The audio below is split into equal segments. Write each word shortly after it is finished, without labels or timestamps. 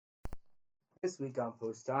This week on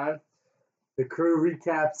Post Time, the crew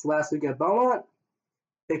recaps last week at Beaumont,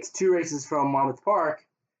 picks two races from Monmouth Park,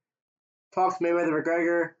 talks Mayweather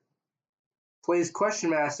McGregor, plays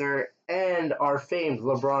Question Master, and our famed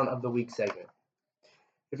LeBron of the Week segment.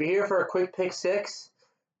 If you're here for a quick pick six,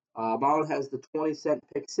 Monmouth has the 20-cent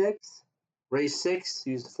pick six. Race 6,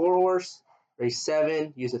 use the 4-horse. Race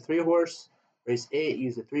 7, use the 3-horse. Race 8,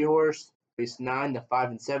 use the 3-horse. Race 9, the 5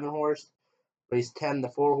 and 7-horse. Race 10, the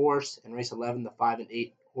 4-horse. And race 11, the 5 and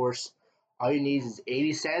 8-horse. All you need is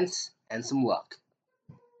 80 cents and some luck.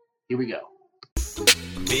 Here we go.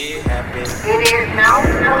 Be happy. It is now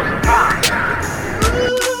post time.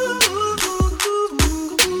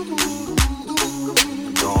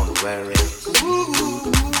 Don't worry.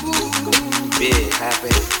 Be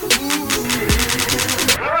happy.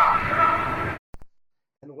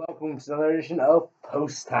 And welcome to another edition of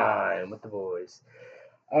Post Time with the boys.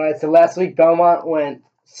 Alright, so last week Belmont went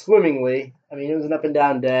swimmingly. I mean, it was an up and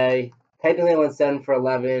down day. Technically I went 7 for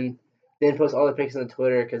 11. Didn't post all the picks on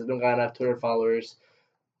Twitter because I don't got enough Twitter followers.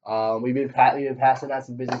 We've been passing out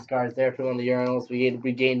some business cards there, putting on the urinals.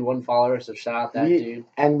 We gained one follower, so shout out that dude.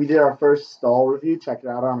 And we did our first stall review. Check it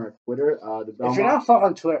out on our Twitter. If you're not following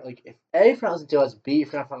on Twitter, like if you're not listening to us, B,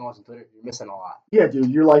 if you're not following us on Twitter, you're missing a lot. Yeah, dude,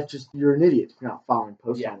 you're an idiot if you're not following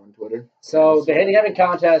Post Time on Twitter. So the handicapping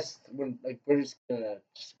contest, we're just gonna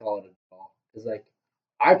call it a draw because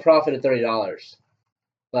I profited $30.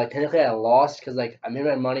 But technically I lost because I made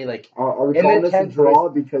my money Are we calling this a draw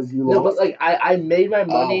because you lost? No, but I made my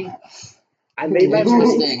money. I made my money.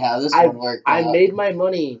 Interesting how this one worked out. I made my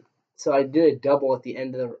money, so I did a double at the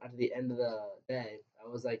end of the day. I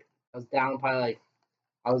was down probably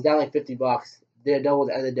I was down $50. Did a double at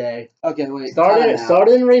the end of the day. Okay, wait.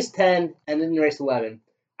 Started in race 10, ended in race 11.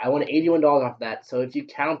 I won $81 off that. So if you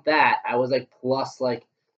count that, I was plus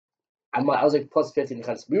I was plus 50 in the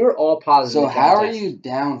contest. We were all positive. So how are you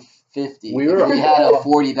down 50? We We had a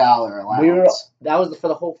 $40 allowance. That was for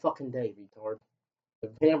the whole fucking day, retard. The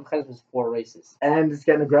handicapping contest was 4 races. And it's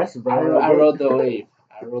getting aggressive, bro. I rode the wave.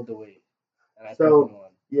 And I won.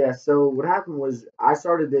 Yeah, so what happened was I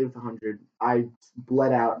started the day with 100. I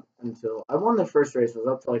bled out until I won the first race. I was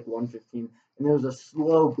up to 115, and there was a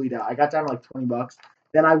slow bleed out. I got down to $20.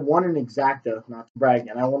 Then I won an exacta, not to brag,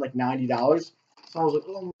 and I won $90. So I was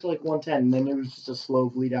I'm to 110, and then it was just a slow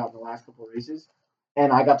bleed out in the last couple of races.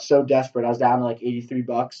 And I got so desperate, I was down to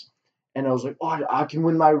 $83. And I was I can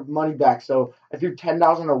win my money back. So I threw $10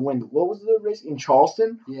 on a win. What was the race in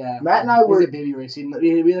Charleston? Yeah. Matt and I were baby racing.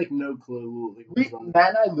 We had no clue. Matt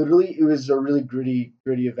and I literally, it was a really gritty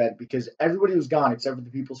event because everybody was gone except for the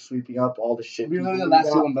people sweeping up all the shit. We were the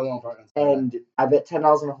last two on Belmont Park. And I bet $10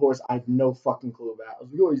 on a horse. I had no fucking clue about. I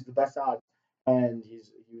was like, he's the best odds, and he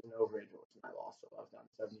was an overage horse, and I lost. So I was down to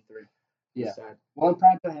 73. Yeah. Well, I'm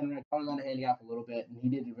proud of Henry. I taught him how to handicap a little bit, and he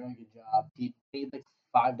did a very good job. He paid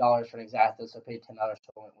 $5 for an exacta, so I paid $10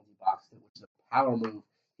 total when he boxed it, which is a power move.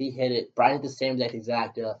 He hit it. Brian hit the same exact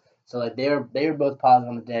exacta, so they were both positive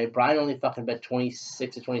on the day. Brian only fucking bet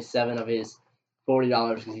 26 to 27 of his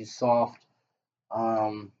 $40 because he's soft.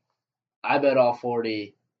 I bet all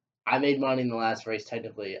 40. I made money in the last race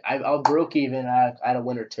technically. I broke even. I had a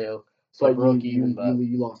win or two, so I broke even. But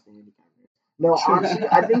you lost the handicap. No, honestly,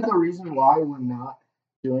 I think the reason why we're not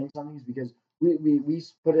doing something is because we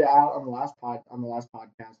put it out on the last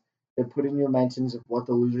podcast. They put in your mentions of what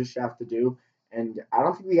the losers should have to do, and I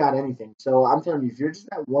don't think we got anything. So I'm telling you, if you're just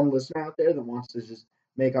that one listener out there that wants to just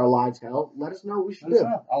make our lives hell, let us know what we should do.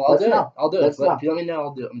 I'll do it. I'll do it. If you let me know,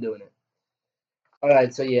 I'll do it. I'm doing it. All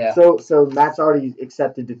right, so yeah. So Matt's already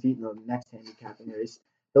accepted defeat in the next handicapping race.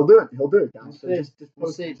 He'll do it, guys. So just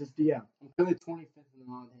DM. I'm currently 25th in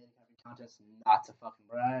the handicapping contest, not to fucking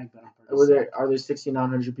brag, but I'm pretty. Are there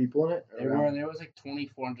 6,900 people in it? There was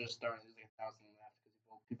 2,400 stars. There was 1,000 left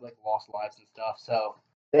because people lost lives and stuff. So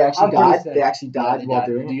they actually died. They actually died while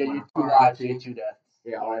doing it. You get 2 lives, you get 2 deaths.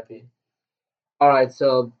 Yeah, RIP. All right,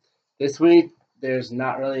 so this week there's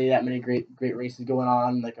not really that many great races going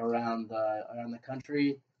on around the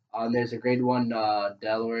country. There's a Grade 1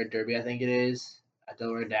 Delaware Derby, I think it is, at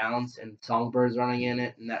Delaware Downs, and Songbird's running in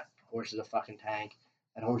it, and that horse is a fucking tank.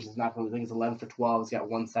 That horse is not going to think it's 11 for 12. It's got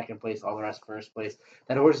 1 second place, all the rest first place.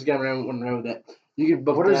 That horse is going to run with it. You can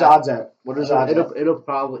book. What are his odds at? It'll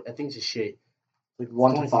probably, I think it's a shade.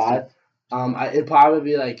 1 to 5. It'll probably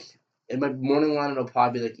be in my morning line. It'll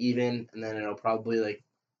probably be even, and then it'll probably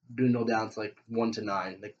dwindle down to 1 to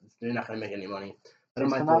 9. They're not going to make any money, but it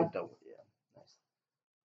might go double. Yeah,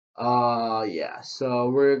 nice. Yeah. So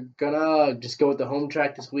we're gonna just go with the home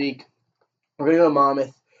track this week. We're gonna go to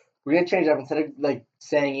Monmouth. We're going to change it up. Instead of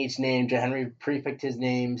saying each name, Joe Henry pre-picked his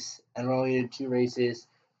names, and we're only going to do 2 races.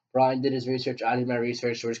 Brian did his research. I did my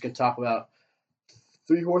research. So we're just gonna talk about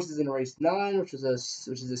 3 horses in race 9, which is a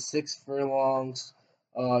 6 furlongs.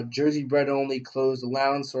 Jersey bred only closed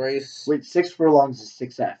allowance race. Wait, 6 furlongs is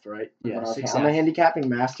 6F, right? Yeah, When I was- 6F. I'm a handicapping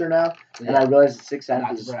master now, and Yeah. I realized 6F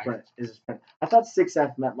Not is to a brag. sprint. Is a sprint. I thought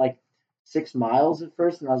 6F meant like 6 miles at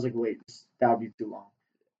first, and I was like, wait, that would be too long.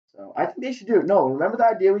 So I think they should do it. No, remember the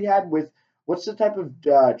idea we had with what's the type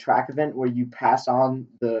of track event where you pass on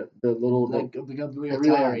the little Like a the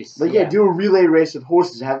relay time. race. Like yeah, do a relay race with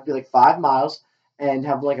horses. Have it be like 5 miles and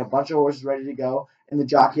have like a bunch of horses ready to go, and the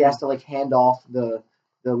jockey has to like hand off the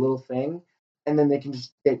little thing, and then they can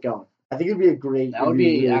just get going. I think it'd be a great. That would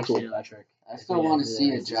be really actually cool. electric. I if still we had want to relay see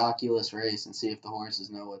a races. jockeyless race and see if the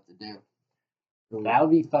horses know what to do. That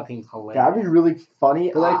would be fucking hilarious. That'd be really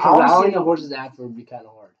funny. But like I wanna corralling see- the horses after would be kind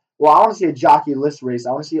of hard. Well, I want to see a jockey-less race.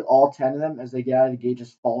 I want to see all 10 of them as they get out of the gate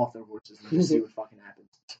just fall off their horses and just see what fucking happens.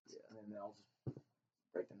 And then they'll just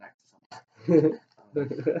break the neck to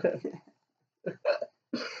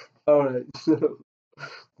something. All right. So,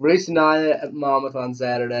 race 9 at Monmouth on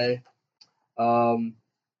Saturday. The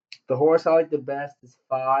horse I like the best is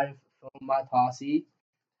 5 from my posse.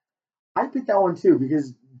 I picked that one too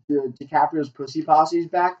because DiCaprio's Pussy Posse is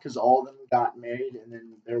back because all of them got married and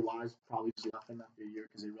then their wives probably just left them after a year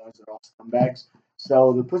because they realized they're all scumbags.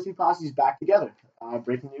 So the Pussy Posse is back together.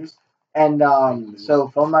 Breaking news. And so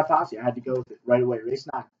from my posse, I had to go with it right away. Race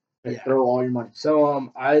 9. Yeah. Throw all your money.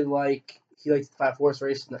 So he likes the 5-horse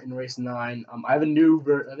race in race 9. I have a new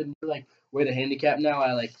way to handicap now.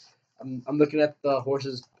 I'm looking at the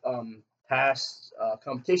horses past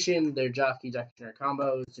competition, their jockey trainer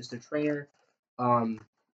combos, just their trainer,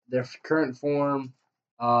 their current form,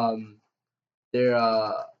 their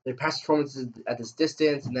past performances at this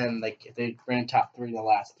distance, and then like if they ran top 3 in the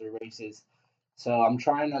last 3 races. So I'm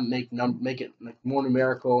trying to make it like more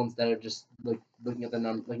numerical instead of just like looking at the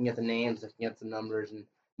names, looking at the numbers, and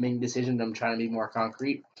making decisions. I'm trying to be more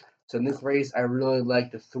concrete. So in this race, I really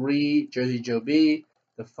like the 3 Jersey Joe B,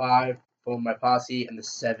 the 5 from my posse, and the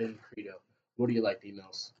 7 Credo. What do you like,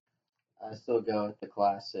 B-Mills? I still go with the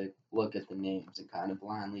classic. Look at the names and kind of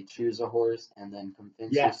blindly choose a horse, and then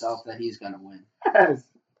convince Yes. yourself that he's gonna win. Yes.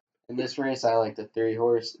 In this race, I like the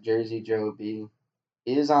 3-horse Jersey Joe B.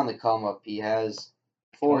 He is on the come up. He has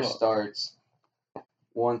 4 starts,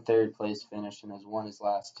 1 3rd-place finish, and has won his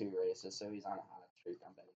last 2 races, so he's on a hot streak.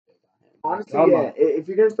 I'm betting big on him. Honestly, Come yeah. on. If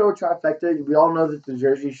you're gonna throw a trifecta, we all know that the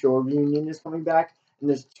Jersey Shore reunion is coming back, and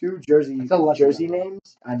there's 2 Jersey That's electric, Jersey man.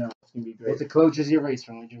 names. I know it's gonna be great. What's the close Jersey race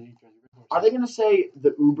from Jersey? Are they gonna say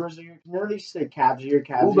the Ubers are here? You know they say cabs are here,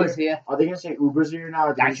 cabs are Ubers here. here. Are they gonna say Ubers are here now?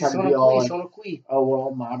 Or are they gonna That's try to be all like, Sonokui. oh, we're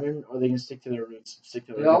all modern? Or are they gonna stick to their roots?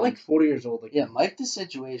 They're all like 40 years old. Like, Yeah, Mike, the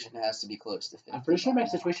situation has to be close to 50. I'm pretty sure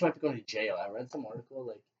Mike's situation might be going to jail. I read some article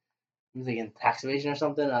like he was like in tax evasion or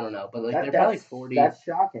something. I don't know, but like they're probably like 40. That's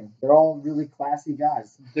shocking. They're all really classy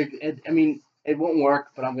guys. I mean, it won't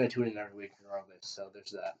work, but I'm gonna tune in every week regardless. So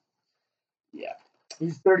there's that. Yeah.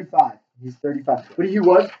 He's 35. He's 35. But he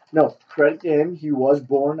was, no, credit to him, he was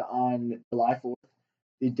born on July 4th,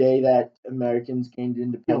 the day that Americans gained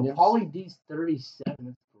independence. Yo, Paulie D's 37.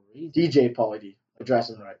 That's crazy. DJ Paulie D. Address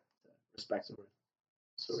him right. Respect him.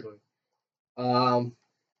 Sweet. All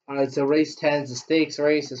right, so race 10 is a stakes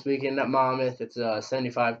race this weekend at Monmouth. It's a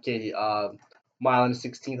 75K mile and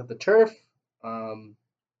 16th of the turf. I'm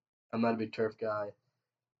not a big turf guy,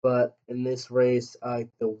 but in this race, I like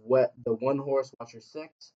the 1-horse Watcher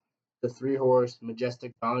 6, the 3-horse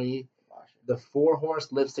Majestic Bounty, the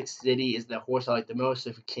 4-horse Lipstick City is the horse I like the most.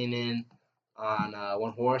 If it came in on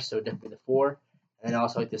 1 horse, so definitely the 4, and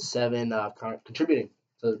also like the 7 contributing.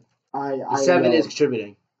 So the 7 is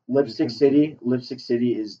contributing. Lipstick City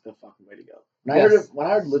is the fucking way to go. When I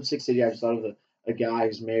heard Lipstick City, I just thought of a guy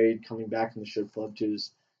who's married coming back from the strip club to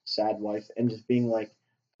his sad wife and just being like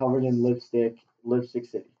covered in lipstick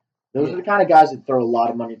City. Those are the kind of guys that throw a lot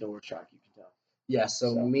of money at the horse track, you can tell. Yeah,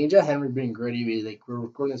 so me and John Henry being gritty, we're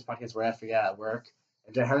recording this podcast right after we got at work.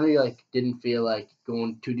 And John Henry didn't feel like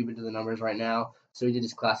going too deep into the numbers right now. So he did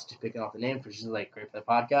his class just picking off the names, which is great for the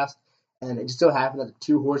podcast. And it just so happened that the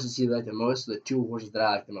 2 horses he liked the most are the 2 horses that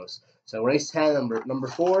I like the most. So race 10, number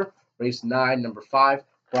 4, race 9, number 5.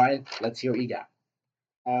 Brian, let's hear what you got.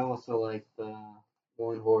 I also like the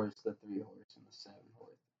 1 horse, the 3 horse, and the 7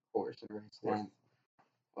 horse in race 10.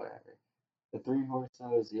 Whatever. The 3 horse,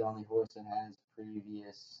 though, is the only horse that has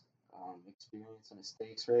previous experience in a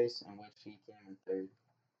stakes race in which he came in 3rd.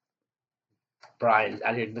 Brian's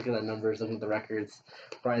out here looking at the numbers, looking at the records.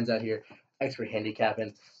 Brian's out here expert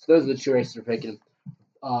handicapping. So those are the 2 races we're picking.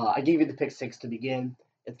 I gave you the pick 6 to begin.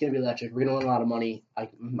 It's gonna be electric. We're gonna win a lot of money.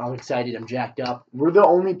 I'm excited. I'm jacked up. We're the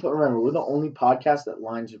only podcast that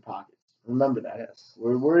lines your pockets. Remember that. Yes.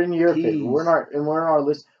 We're in your favor. Jeez. We're in our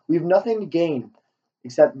list. We have nothing to gain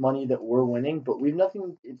except money that we're winning, but we've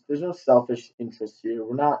nothing. There's no selfish interest here.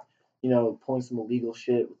 We're not, pulling some illegal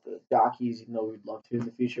shit with the jockeys, even though we'd love to in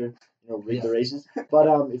the future, rig the races. But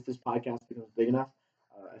if this podcast becomes big enough,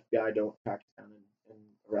 FBI don't track us down and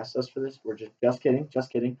arrest us for this. We're just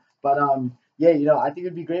kidding. But yeah, I think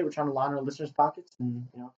it'd be great. We're trying to line our listeners' pockets and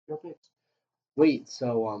go picks. Wait,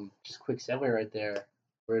 so just quick segue right there.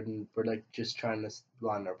 We're like just trying to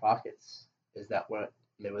line our pockets. Is that what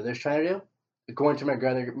Mayweather's trying to do? According to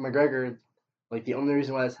McGregor, like the only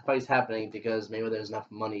reason why this fight's happening because Mayweather has enough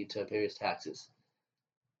money to pay his taxes.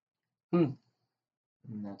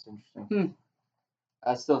 That's interesting.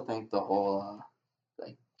 I still think the whole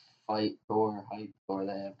fight tour, hype tour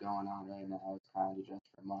they have going on right now is kind of just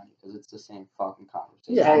for money because it's the same fucking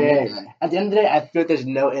conversation. Yeah. At the end of the day, I feel like there's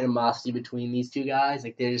no animosity between these two guys.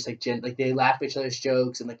 Like they're just like they laugh at each other's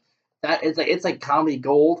jokes and like that. It's like comedy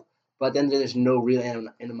gold. But at the end of the day, there's no real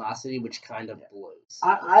animosity, which kind of blows.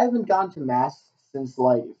 I haven't gone to mass since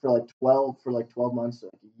for 12 months,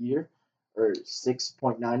 like a year, or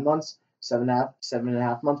 6.9 months,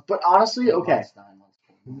 7.5 months. But honestly, okay.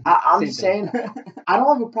 I'm just saying, I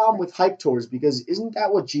don't have a problem with hype tours because isn't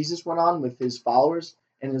that what Jesus went on with his followers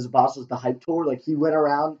and his apostles, the hype tour? Like he went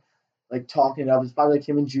around like talking it up. It's probably like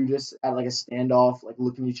him and Judas at like a standoff, like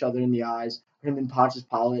looking each other in the eyes. Him and Pontius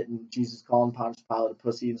Pilate and Jesus calling Pontius Pilate a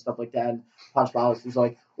pussy and stuff like that. And Pontius Pilate was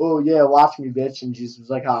like, "Oh yeah, watch me, bitch." And Jesus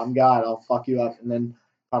was like, "Oh, I'm God, I'll fuck you up." And then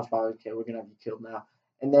Pontius Pilate, "Okay, we're gonna have you killed now."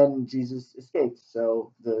 And then Jesus escaped.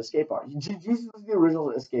 So the escape artist, Jesus was the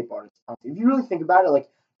original escape artist. If you really think about it,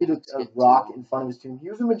 like he did a rock in front of his tomb.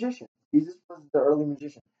 He was a magician. Jesus was the early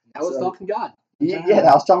magician. That was talking God. Yeah,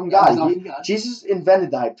 that was talking God. Jesus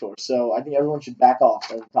invented the hype tour, so I think everyone should back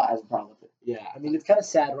off as a problem with it. Yeah, I mean it's kind of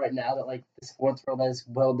sad right now that like the sports world has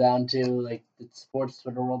boiled down to like the sports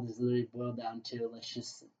Twitter world is literally boiled down to let's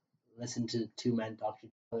just listen to two men talk to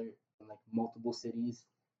each other in like multiple cities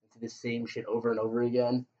and say the same shit over and over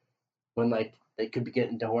again when like they could be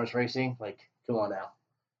getting into horse racing. Like, come on now.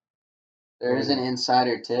 There is an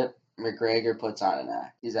insider tip. McGregor puts on an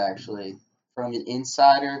act. He's actually from an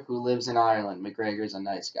insider who lives in Ireland. McGregor's a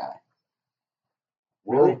nice guy.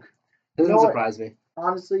 Really? Doesn't surprise me.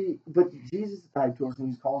 Honestly, but Jesus hype tour when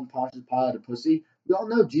he's calling Pontius Pilate a pussy. We all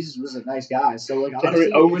know Jesus was a nice guy. So like honestly,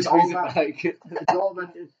 it's all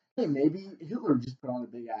about hey, maybe Hitler just put on a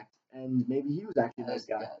big act, and maybe he was actually a nice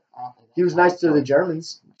guy. He was nice to the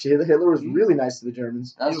Germans. Hitler was really nice to the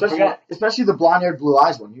Germans, especially the blonde-haired, blue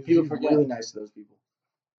eyes one. He was really nice to those people.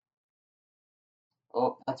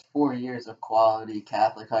 Oh, that's 4 years of quality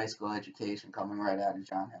Catholic high school education coming right out of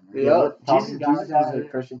John Henry. Yeah, Jesus is a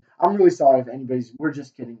Christian. I'm really sorry if anybody's. We're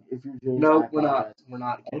just kidding. If you're Jewish, no, we're not. We're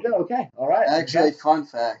not. Okay, all right. Actually, fun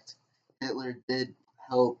fact: Hitler did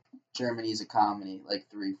help Germany's economy like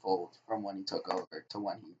threefold from when he took over to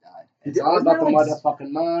when he died. It's all about the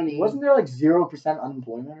motherfucking money. Wasn't there like 0%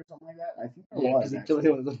 unemployment or something like that? I think there was. Yeah, because he killed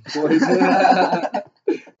him with the poison.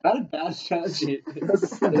 Not a bad strategy.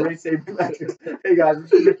 That's a great safety measures. Hey guys, we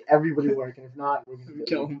should make everybody work, and if not, we're gonna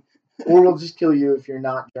kill him. Or we'll just kill you if you're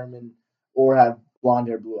not German or have blonde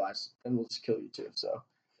hair, blue eyes, and we'll just kill you too. So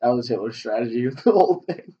that was Hitler's strategy with the whole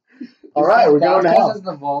thing. All right, we're going to hell. This is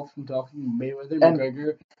the vault from talking Mayweather,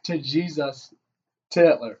 McGregor to Jesus to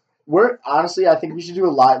Hitler. We're honestly, I think we should do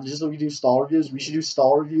a lot. Just like we do stall reviews, we should do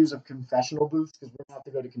stall reviews of confessional booths because we're gonna have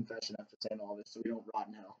to go to confession after saying all this, so we don't rot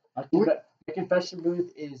in hell. The confession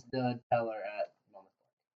booth is the teller at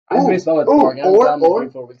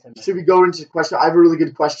should we go into question? I have a really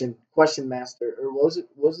good question. Question master, or what was it?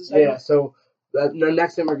 What was this? Yeah. So the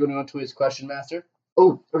next time we're going on to is question master.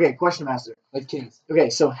 Oh, okay. Question master. Like kings. Okay,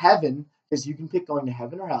 so heaven, because you can pick going to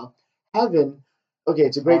heaven or hell. Heaven. Okay,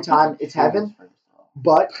 it's a great time. It's heaven.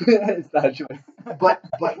 But it's not true. But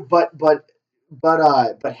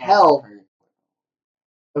hell.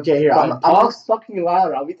 Okay, here I'm fucking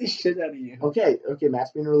loud. I'll beat the shit out of you. Okay,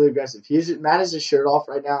 Matt's being really aggressive. Matt has his shirt off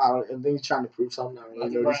right now. I think he's trying to prove something. I don't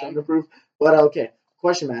really know what he's trying to prove. But okay,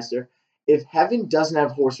 question master. If heaven doesn't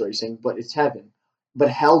have horse racing, but it's heaven, but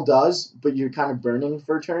hell does, but you're kind of burning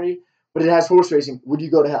for eternity, but it has horse racing, would you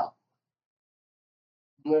go to hell?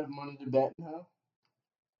 Do you have money to bet in hell?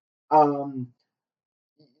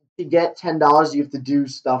 To get $10, you have to do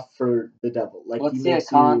stuff for the devil. Like he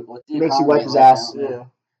makes you wipe his ass. Yeah.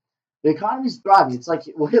 The economy's thriving. It's like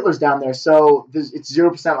Hitler's down there, so it's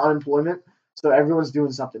 0% unemployment, so everyone's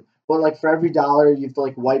doing something. But like for every dollar, you have to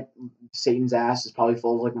like wipe Satan's ass. It's probably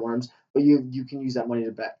full of like worms, but you can use that money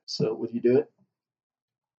to bet. So would you do it?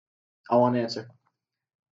 I want to answer.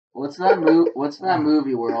 What's that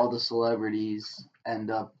movie where all the celebrities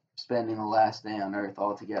end up spending the last day on Earth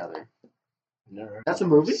all together? Never heard That's of a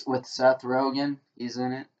movie? With Seth Rogen, he's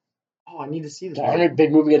in it. Oh, I need to see this. it. I heard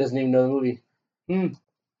big movie. I doesn't even know the movie.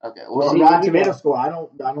 Okay, Well, well, See, Rotten movie Tomato guy. score. I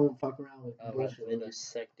don't fuck around with bullshit.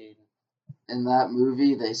 Sick, dude. in that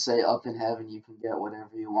movie, they say up in heaven you can get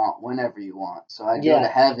whatever you want, whenever you want. So I go Yeah. to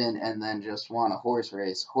heaven and then just want a horse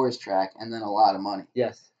track, and then a lot of money.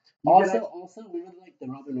 Yes. You Also, can remember like the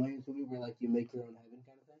Robin Williams movie where like you make your own heaven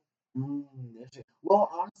kind of thing? Interesting. Well,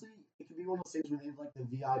 honestly, it could be one of those things where they have like the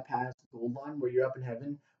VI Pass Gold Line where you're up in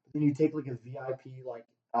heaven, but then you take like a VIP like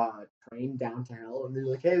train down to hell, and they're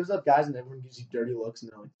like, "Hey, what's up, guys?" And everyone gives you dirty looks,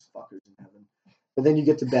 and they're like, "This fuckers in heaven." But then you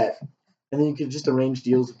get to bet, and then you could just arrange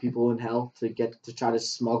deals with people in hell to get to try to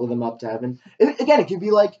smuggle them up to heaven. Again, it could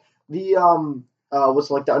be like the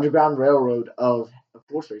what's like the Underground Railroad of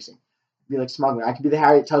horse racing. Be like smuggling. I could be the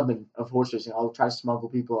Harriet Tubman of horse racing. I'll try to smuggle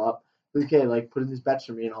people up. Okay, like put in these bets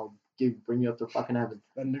for me, and I'll bring you up to fucking heaven.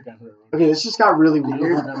 Underground Railroad. Okay, this just got really I don't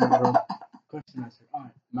weird. know that, bro. Question answer. All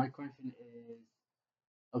right, my question is,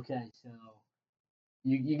 okay, so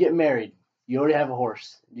you get married. You already have a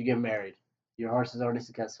horse. You get married. Your horse is already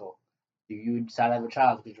successful. You decide to have a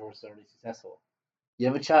child because your horse is already successful. You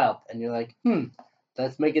have a child, and you're like,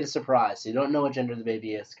 let's make it a surprise. So you don't know what gender the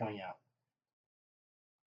baby is coming out.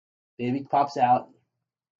 Baby pops out.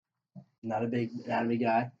 Not a big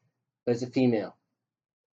guy, but it's a female.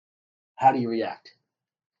 How do you react?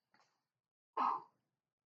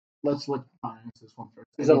 Let's answer this one first.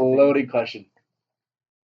 It's a loaded question.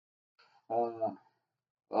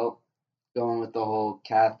 Well, going with the whole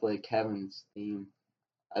Catholic heavens theme,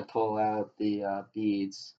 I pull out the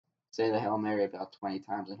beads, say the Hail Mary about 20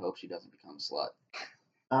 times, and hope she doesn't become a slut.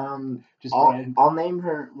 Just I'll name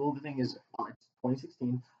her. Well, the thing is, it's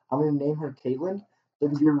 2016. I'm gonna name her Caitlyn. So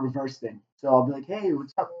it'll be a reverse thing. So I'll be like, "Hey,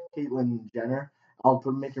 what's up, Caitlyn Jenner?" I'll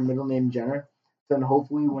make her middle name Jenner. Then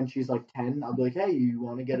hopefully when she's like 10, I'll be like, "Hey, you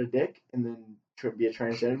want to get a dick?" And then be a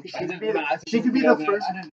transgender. She could be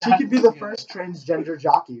the first transgender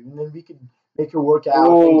jockey, and then we could make her work out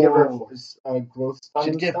and give her growth She'd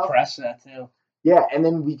stunning get stuff. pressed for that too. Yeah, and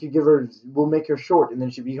then we'll make her short, and then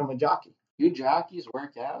she become a jockey. Do jockeys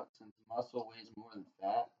work out since muscle weighs more than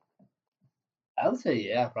fat? I would say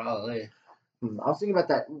yeah, probably. I was thinking about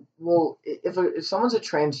that. Well, if someone's a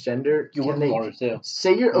transgender, You can work they harder too.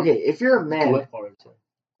 say you're okay? If you're a You man, work harder too.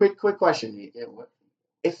 quick question. Yeah, what?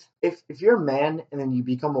 If you're a man and then you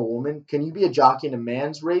become a woman, can you be a jockey in a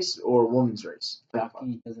man's race or a woman's race?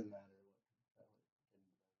 Jockey doesn't matter.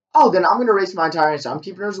 Oh, then I'm gonna race my entire answer. I'm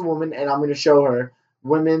keeping her as a woman, and I'm gonna show her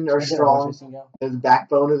women are strong. They're the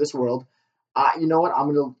backbone of this world. You know what?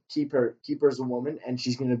 I'm gonna keep her as a woman, and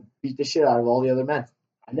she's gonna beat the shit out of all the other men.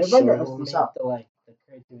 I never Show her underestimated what's up. the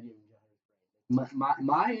creativity of Johnny's brain.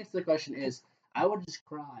 My answer to the question is I would just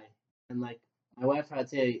cry and like my wife had to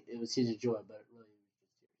say it was tears of joy, but really.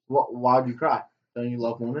 Why would you cry? Don't you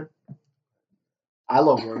love women? I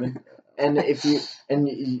love women, and if you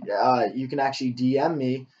you can actually DM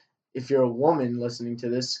me if you're a woman listening to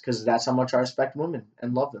this, because that's how much I respect women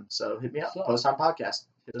and love them. So hit me up. So- Post on podcast.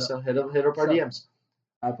 Hit up our So- DMs.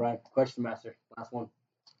 All right, Brian. Question master. Last one.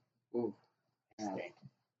 Ooh, yeah, Stink.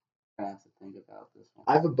 I have to think about this one.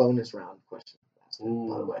 I have a bonus round question. By the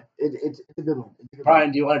Ooh. way, it's a good one. It's a good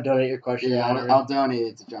Brian, do you want to donate your question? Yeah, I'll donate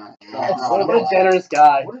it to John. What a generous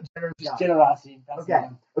guy. What a generous Just guy. generosity. That's Okay.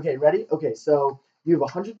 fine. Okay, ready? Okay, so you have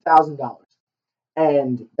 $100,000,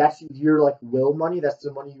 and that's your like will money. That's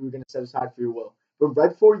the money you were gonna set aside for your will. But right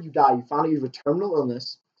before you die, you found out you have a terminal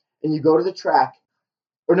illness, and you go to the track.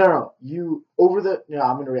 Or no, I'm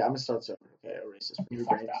gonna start this over. Okay, erase this from your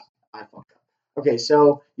brain. I fucked up. Okay,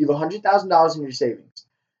 so you have $100,000 in your savings.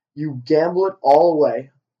 You gamble it all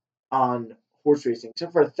away on horse racing,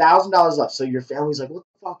 except for $1,000 left. So your family's like, "What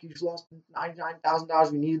the fuck? You just lost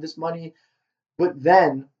 $99,000. We needed this money." But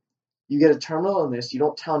then you get a terminal illness. You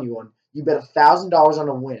don't tell anyone. You bet $1,000 on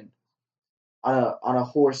a win on a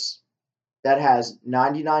horse that has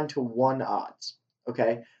 99-1 odds.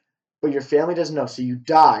 Okay, but your family doesn't know. So you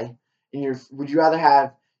die, and would you rather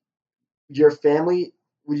have your family?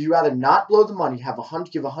 Would you rather not blow the money, give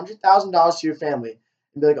 $100,000 to your family,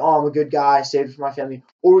 and be like, "Oh, I'm a good guy, saved it for my family,"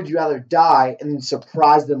 or would you rather die and then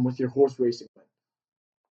surprise them with your horse racing win?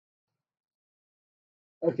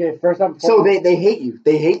 Okay, first up. So they hate you.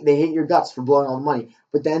 They hate your guts for blowing all the money.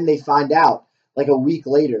 But then they find out like a week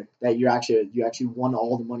later that you actually won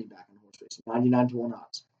all the money back in horse racing, 99-1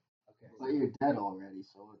 odds. But you're dead already,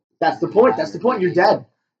 so That's the point. That's the point. You're dead.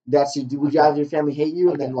 Would you have your family hate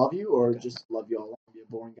you and then love you, or just love you all along, be a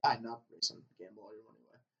boring guy, not racing, gamble all your money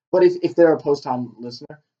away? But if they're a post time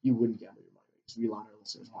listener, you wouldn't gamble your money because we line our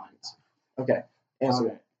listeners' minds. Okay, answer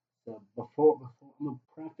Alright. So before I'm gonna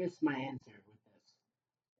preface my answer with this.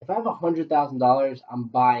 If I have $100,000, I'm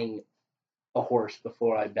buying a horse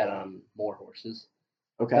before I bet on more horses.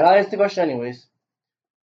 Okay. But I'll answer the question anyways.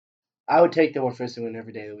 I would take the horse racing win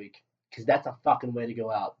every day of the week because that's a fucking way to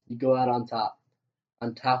go out. You go out on top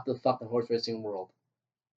of the fucking horse racing world.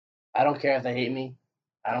 I don't care if they hate me.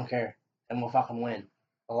 I don't care. And we'll fucking win.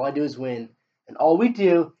 All I do is win. And all we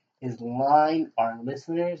do is line our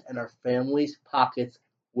listeners and our families' pockets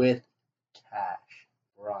with cash.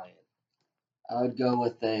 Brian. I would go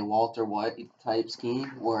with a Walter White type scheme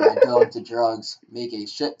where I go into drugs, make a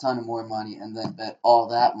shit ton of more money, and then bet all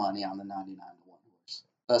that money on the 99 to 1 horse,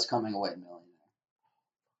 thus coming away a millionaire.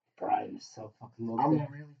 Brian is so fucking low. I'm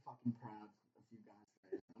really fucking proud of you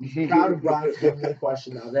guys. I'm proud of Brian for giving me the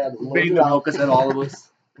question. Now they had Being the focus at all of us.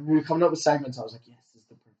 When we were coming up with segments, I was like, yes, this is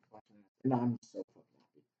the perfect question. And I'm so fucking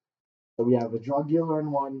happy. So we have a drug dealer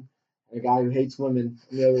in one, and a guy who hates women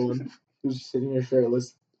in the other one, who's sitting here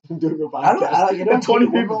shirtless doing a podcast. You don't 20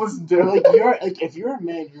 hate people women. listen to it. Like if you're a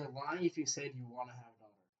man, you're lying if you said you want to have a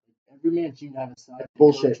daughter. Every man should have a side.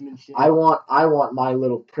 Bullshit. Shit. I want my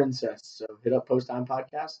little princess. So hit up Post Time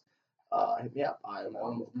Podcast. Hit me up. I No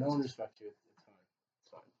want one respects you. It's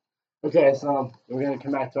fine. Okay, so we're gonna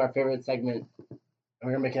come back to our favorite segment.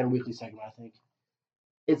 We're gonna make it a weekly segment, I think.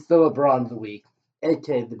 It's the LeBron of the week,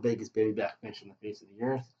 aka the biggest baby back bitch on the face of the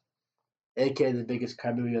earth, aka the biggest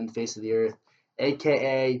crybaby on the face of the earth,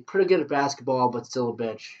 aka pretty good at basketball but still a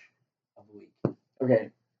bitch of the week. Okay.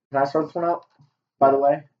 Can I start this one out? By the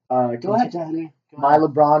way, Go ahead, Johnny. My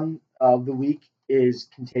LeBron of the week is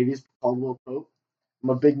Kentavious Caldwell-Pope. I'm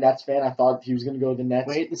a big Nets fan. I thought he was going to go to the Nets.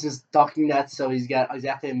 Wait, this is talking Nets, so he's got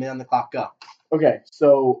exactly a minute on the clock. Go. Okay,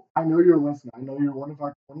 so I know you're a listener. I know you're one of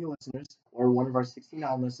our 20 listeners or one of our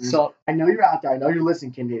 69 listeners. So I know you're out there. I know you're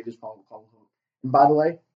listening, Kentavious Caldwell-Pope. And by the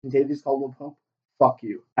way, Kentavious Caldwell-Pope, fuck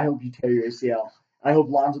you. I hope you tear your ACL. I hope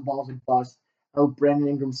Lonzo Ball's a bust. I hope Brandon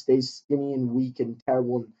Ingram stays skinny and weak and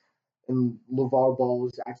terrible. And LeVar Ball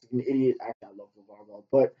is actually an idiot. Actually, I love LeVar Ball,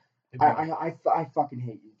 but I fucking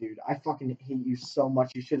hate you, dude. I fucking hate you so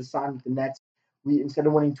much. You should have signed with the Nets. Instead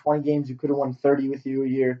of winning 20 games, you could have won 30 with you a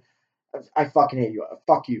year. I fucking hate you.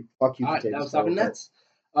 Fuck you. Fuck you. all right, Kentavious that was talking Caldwell-Pope. Nets.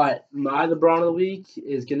 All right, my LeBron of the week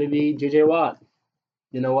is gonna be JJ Watt.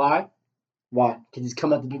 You know why? Why? Because he's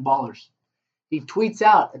coming at the big ballers. He tweets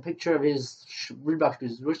out a picture of his Reebok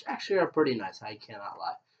shoes, which actually are pretty nice. I cannot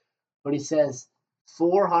lie. But he says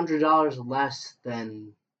 $400 less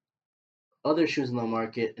than other shoes in the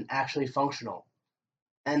market and actually functional.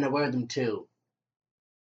 And I wear them too.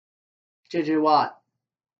 JJ Watt,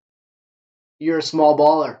 you're a small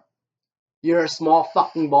baller. You're a small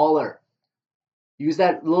fucking baller. Use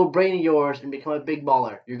that little brain of yours and become a big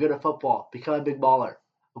baller. You're good at football. Become a big baller.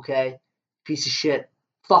 Okay? Piece of shit.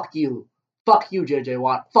 Fuck you. Fuck you, JJ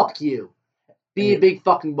Watt. Fuck you. Be a big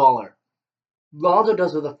fucking baller. Lonzo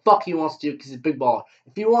does what the fuck he wants to do because he's a big baller.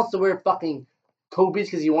 If he wants to wear fucking Kobe's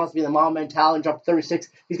because he wants to be the mom mentality and drop 36,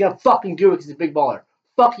 he's gonna fucking do it because he's a big baller.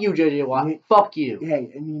 Fuck you, JJ Watt. Fuck you. Hey,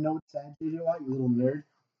 and you know what's sad, JJ Watt, you little nerd?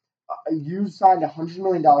 You signed a $100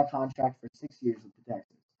 million contract for 6 years with the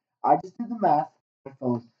Texans. I just did the math on my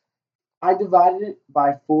phone. I divided it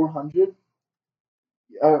by 400.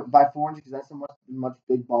 By 400 because that's how much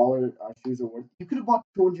big baller shoes are worth. You could have bought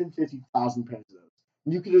 250,000 pairs of those.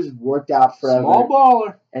 You could have just worked out forever. Small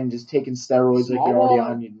baller. And just taken steroids Small like you're already baller.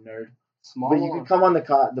 on, you nerd. Small But baller. you could come on the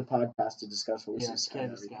podcast to discuss horses Yeah,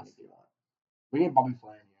 and discuss. everything if you want. We need Bobby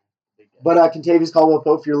Flay in here. But Kentavious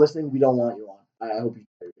Caldwell-Pope, if you're listening, we don't want you on. I hope you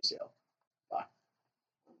tear your ACL. Bye.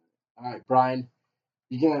 All right, Brian.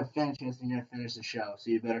 You're gonna finish this and you're gonna finish the show, so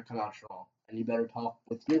you better come out strong and you better talk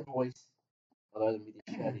with your voice, other than me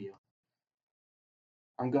the shit out of you.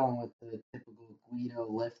 I'm going with the typical Guido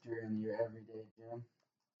lifter in your everyday gym.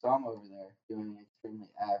 So I'm over there doing extremely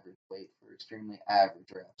average weight for extremely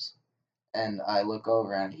average reps. And I look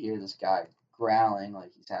over and I hear this guy growling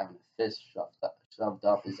like he's having a fist shoved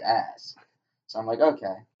up his ass. So I'm like,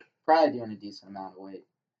 okay, probably doing a decent amount of weight.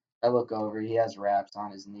 I look over, he has wraps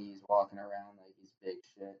on his knees, walking around like he's big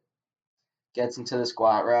shit. Gets into the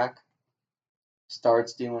squat rack,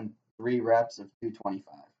 starts doing 3 reps of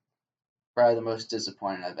 225. Probably the most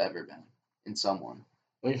disappointed I've ever been in someone.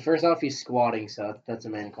 I mean, first off, he's squatting, so that's a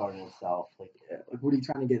man card in itself. Like, Like, what are you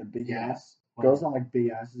trying to get? A big Yeah. ass? Girls don't like big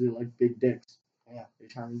asses. They like big dicks. Yeah. What are you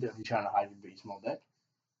trying to do? you trying to hide your big small dick?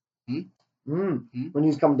 Hmm? When he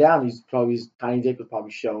was coming down, his tiny dick was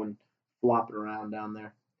probably showing, flopping around down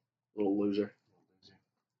there. Little loser.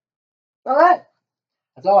 All right.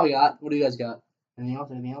 That's all I got. What do you guys got? Anything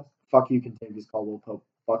else? Anything else? Fuck you, Kentavious Caldwell-Pope.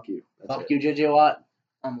 Fuck you. That's Fuck it. you, JJ Watt.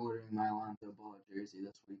 I'm ordering my Alonzo Ball jersey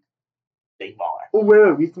this week. Big baller. Oh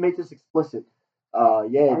wait, we have to make this explicit. Yeah,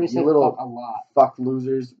 already you said little fuck a lot. fuck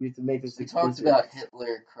losers. We have to make this We explicit. talked about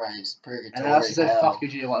Hitler, Christ, purgatory, And I also said hell. fuck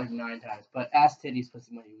UJ Watt like 9 times. But ass titties,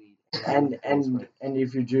 pussy money, weed. And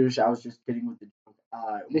if you're Jewish, I was just kidding with the joke.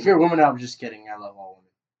 And if you're a woman, I was just kidding. I love all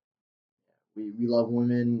women. we love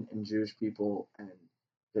women and Jewish people, and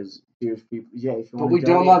because Jewish people, yeah. If you But want we to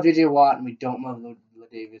don't donate, love JJ Watt, and we don't love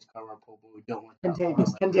Ladavius Carver-Pope, and we don't like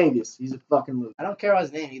Kentavious. He's a fucking loser. I don't care about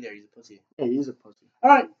his name either. He's a pussy. Yeah, he's a pussy. All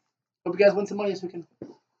right. Hope you guys win some money this weekend.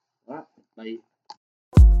 All right. Bye.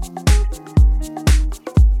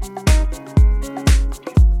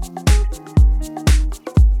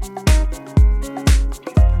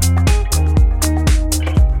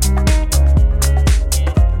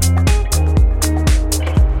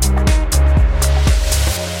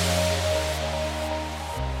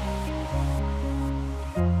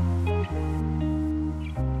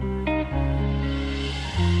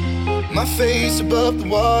 My face above the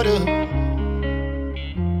water.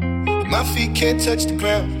 My feet can't touch the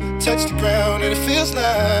ground, and it feels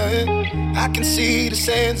like I can see the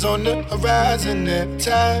sands on the horizon every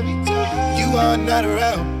time you are not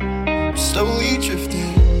around. I'm slowly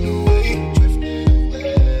drifting away,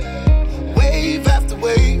 wave after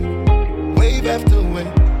wave, wave after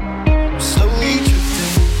wave. I'm slowly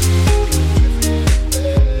drifting,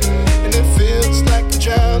 and it feels like I'm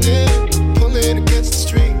drowning, pulling against the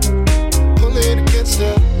stream. Against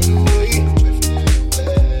the wave,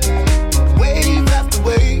 wave after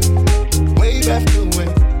wave, wave after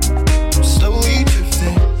wave, I'm slowly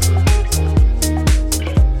drifting.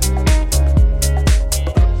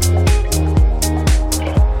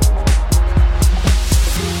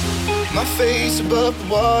 My face above the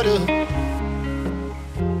water,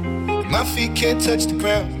 my feet can't touch the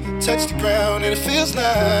ground, and it feels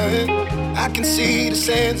like I can see the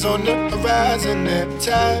sands on the horizon every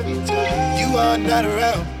time you are not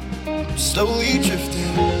around. I'm slowly drifting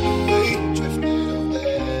away,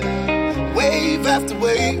 wave after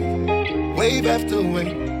wave, wave after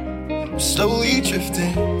wave. I'm slowly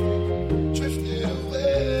drifting away,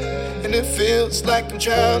 and it feels like I'm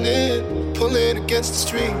drowning, pulling against the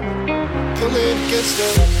stream, pulling against the